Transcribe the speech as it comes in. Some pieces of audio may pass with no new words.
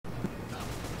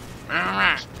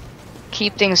Alright.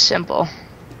 Keep things simple.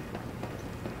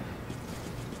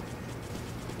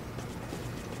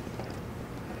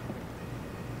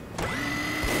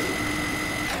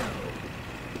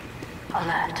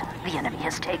 Alert. The enemy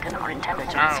has taken our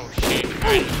intelligence. Oh shit,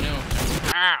 I didn't know.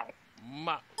 Ow!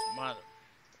 Mother.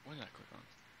 What did I click on?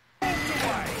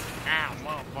 Ow,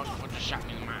 motherfucker, what just shot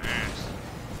me in my ass?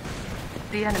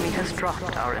 The enemy has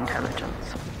dropped our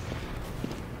intelligence.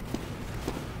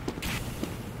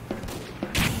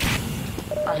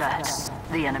 Alert.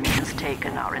 The enemy has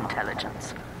taken our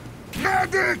intelligence.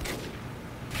 Medic!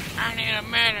 I need a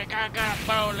medic, I got a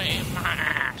bullet in my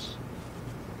ass.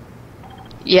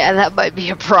 Yeah, that might be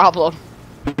a problem.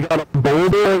 You got a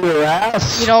boulder in your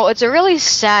ass? You know, it's a really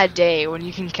sad day when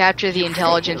you can capture the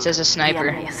intelligence as a The sniper.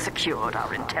 enemy has secured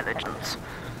our intelligence.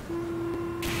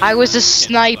 I was a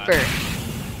sniper.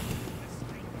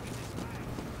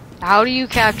 How do you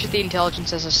capture the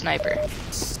intelligence as a sniper?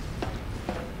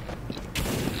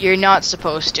 You're not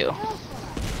supposed to.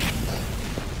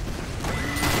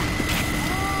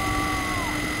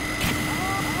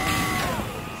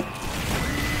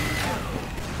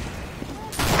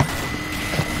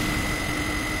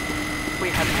 We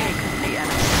have taken the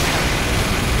enemy.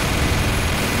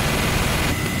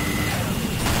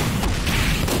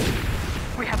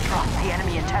 We have dropped the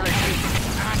enemy intelligence.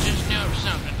 I just know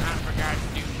something, I forgot to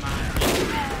do mine.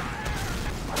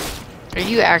 Are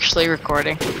you actually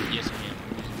recording? Yes, I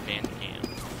am.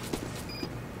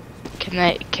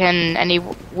 I'm using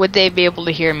Bandcam. Would they be able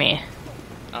to hear me?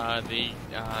 As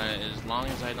long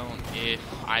as I don't, if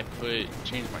I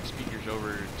change my speakers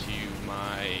over to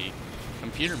my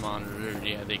computer monitor,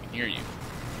 yeah, they can hear you.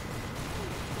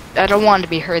 I don't want to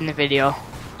be heard in the video.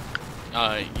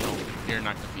 You're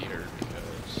not gonna be heard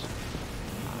because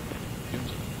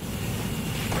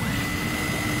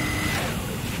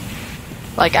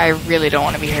Like, I really don't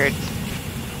want to be heard.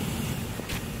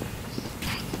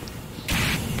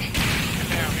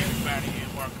 Hello everybody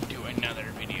and welcome to another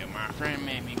video. My friend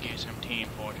made me get some Team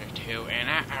Fortress 2 and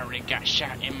I already got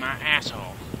shot in my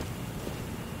asshole.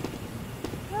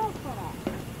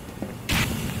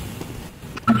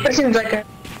 It seems like a...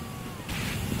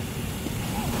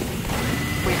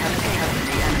 We have taken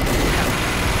the enemy.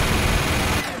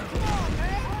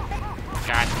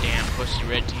 Goddamn pussy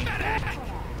red team.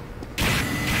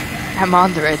 I'm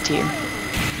on the red team.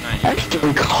 Nice.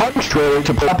 Actually, contrary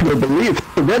to popular belief,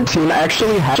 the red team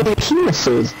actually has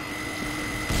penises.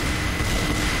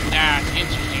 That's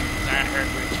interesting because I heard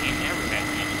red team never had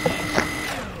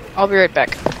penises. I'll be right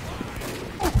back.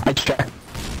 I checked.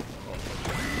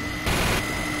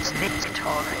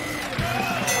 Victory.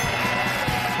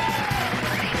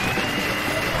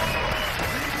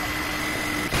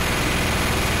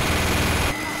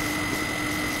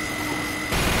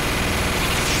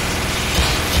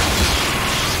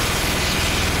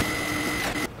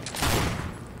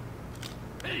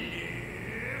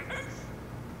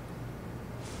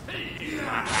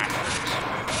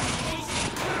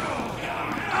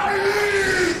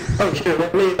 Oh, here,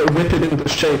 let me whip it into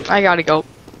shape. I gotta go.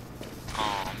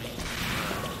 Aw, man.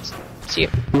 See you.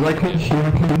 You like me? You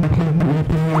like me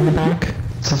on the back?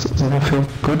 Does that feel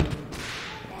good?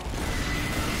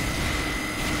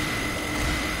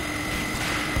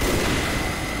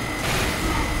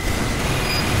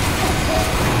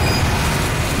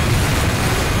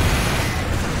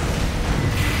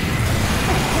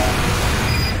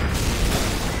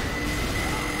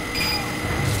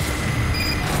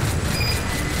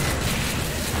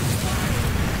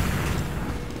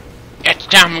 It's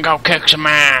time to go kick some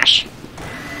ass.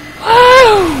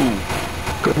 Woo!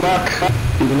 Good luck.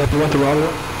 Even if you went the wrong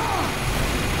way.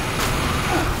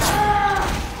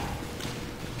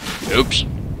 Oops.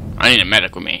 I need a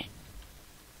medic with me.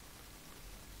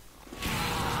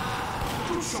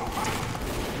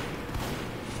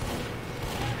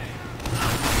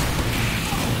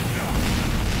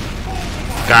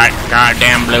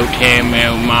 Goddamn blue team,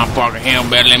 motherfucker,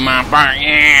 hillbilly, motherfucker.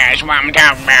 Yeah, that's what I'm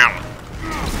talking about.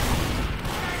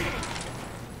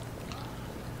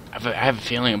 I have a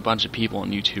feeling a bunch of people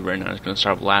on YouTube right now is going to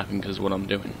start laughing because of what I'm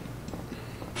doing.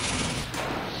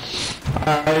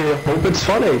 I hope it's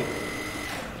funny.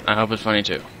 I hope it's funny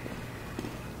too.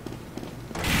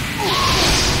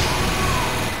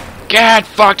 God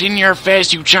fucked in your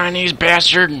face, you Chinese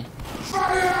bastard!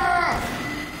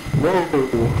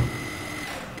 Whoa.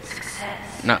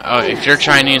 No, if you're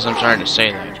Chinese, I'm sorry to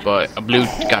say that, but a blue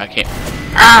guy can't.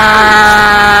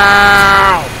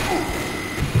 Ow!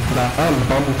 I'm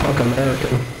bumfuck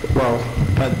American. Well,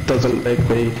 that doesn't make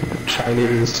me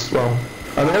Chinese. Well,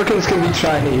 Americans can be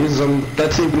Chinese, and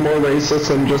that's even more racist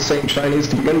than just saying Chinese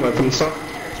to begin with, and so...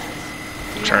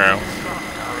 True.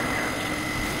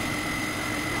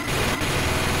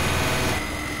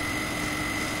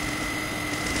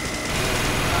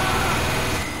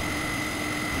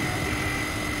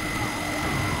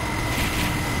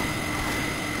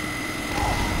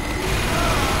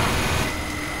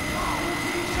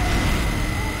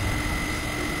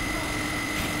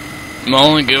 I'm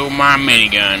only good with my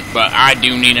minigun, but I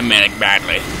do need a medic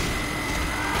badly.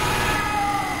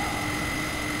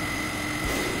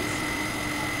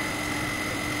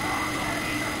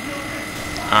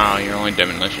 Oh, you're only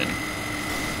demolition.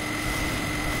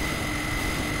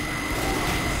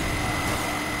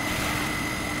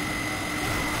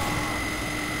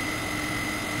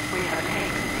 We have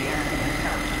taken the enemy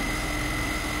intelligence.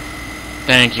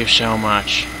 Thank you so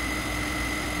much.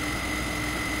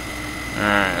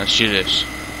 Alright, let's do this.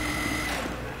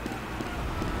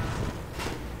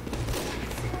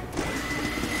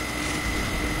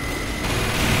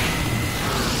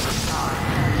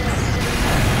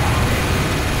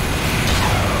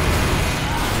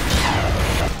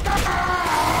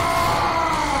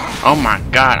 Oh my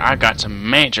god, I got some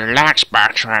major lag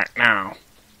spikes right now.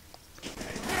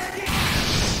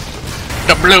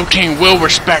 The blue team will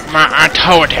respect my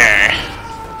authority.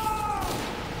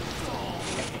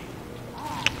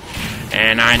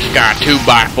 And I just got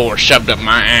 2x4 shoved up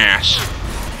my ass.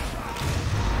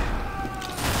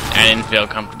 I didn't feel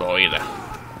comfortable either.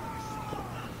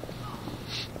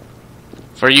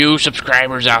 For you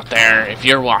subscribers out there, if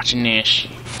you're watching this,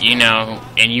 you know,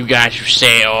 and you guys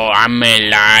say, oh, I may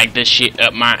like this shit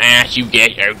up my ass, you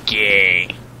guys are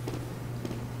gay.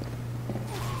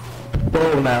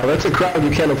 Whoa, now, that's a crowd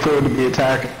you can't afford to be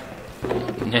attacking.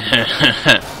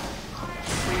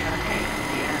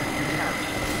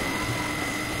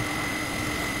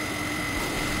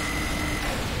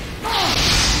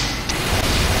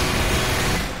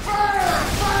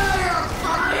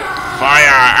 Fire!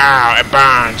 Ow! It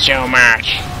burns so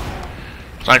much.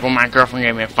 It's like when my girlfriend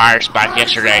gave me a fire spike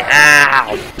yesterday.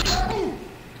 Ow!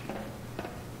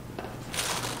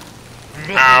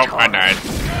 Ow! I died.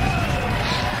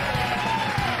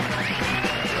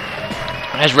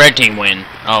 Has red team win?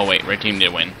 Oh wait, red team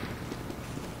did win.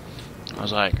 I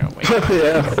was like, oh wait.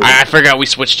 Yeah. I forgot we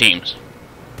switched teams.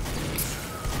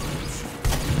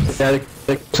 Yeah,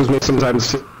 it just makes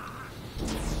sometimes.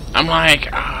 I'm like,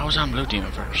 oh, I was on blue team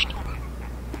at first.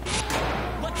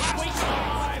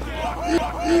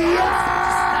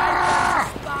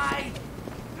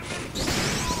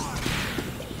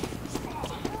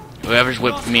 Whoever's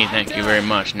whipped me, thank you very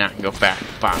much. Now I can go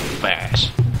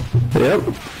fast. Yep.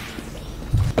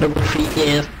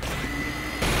 Yeah.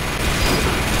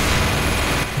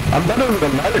 I'm better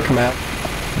than medic, man.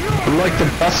 I'm like the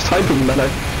best type of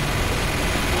medic.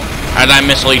 How did I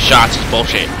miss all these shots? It's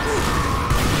bullshit.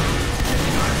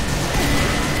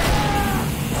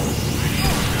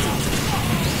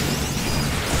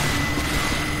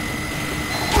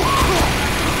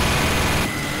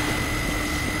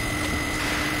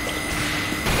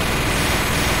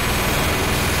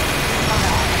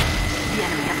 The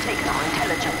enemy have taken our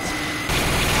intelligence.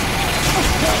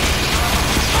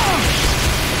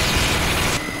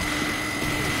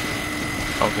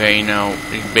 Okay, you know,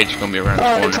 this bitch is gonna be around the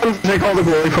Alright, corner. time to take all the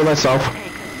glory for myself.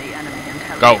 Taken the enemy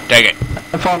intelligence. Go, take it.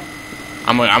 Have fun.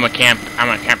 I'm gonna camp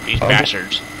these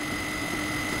bastards.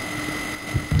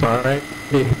 Alright.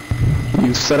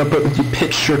 You set up you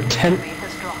pitched your tent. The enemy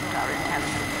has dropped our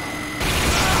intelligence.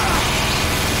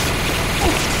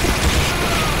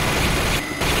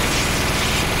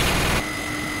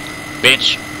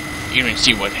 Bitch, you didn't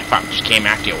see what the fuck just came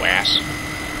after your ass.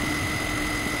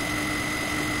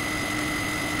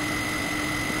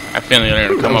 I have a feeling they're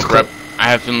gonna come up right. I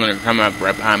have a feeling they're gonna come up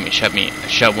right behind me,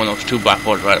 shove one of those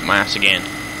 2x4s right up my ass again.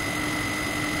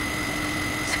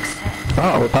 Success.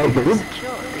 Oh, that would be good.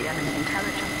 Secured the enemy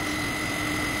intelligence.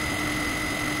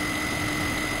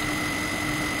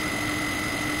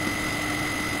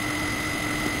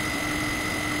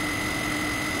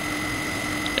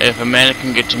 If a medic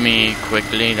can get to me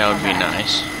quickly, that would be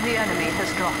nice. The enemy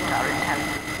has dropped our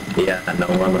intelligence. Yeah, no,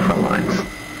 we're on the front lines.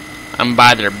 I'm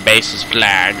by their base's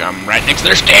flag. I'm right next to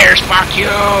their stairs. Fuck you!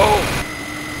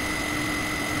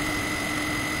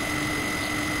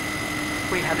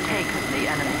 We have taken the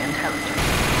enemy intelligence.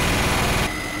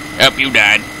 Yep, you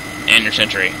died. End your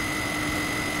sentry.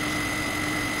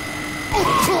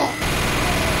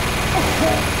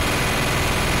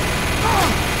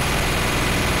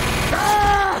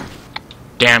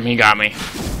 Damn, he got me.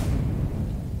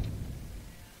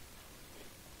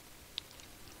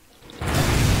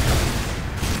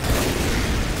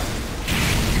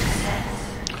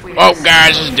 Well,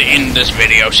 guys, this is the end of this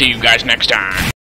video. See you guys next time.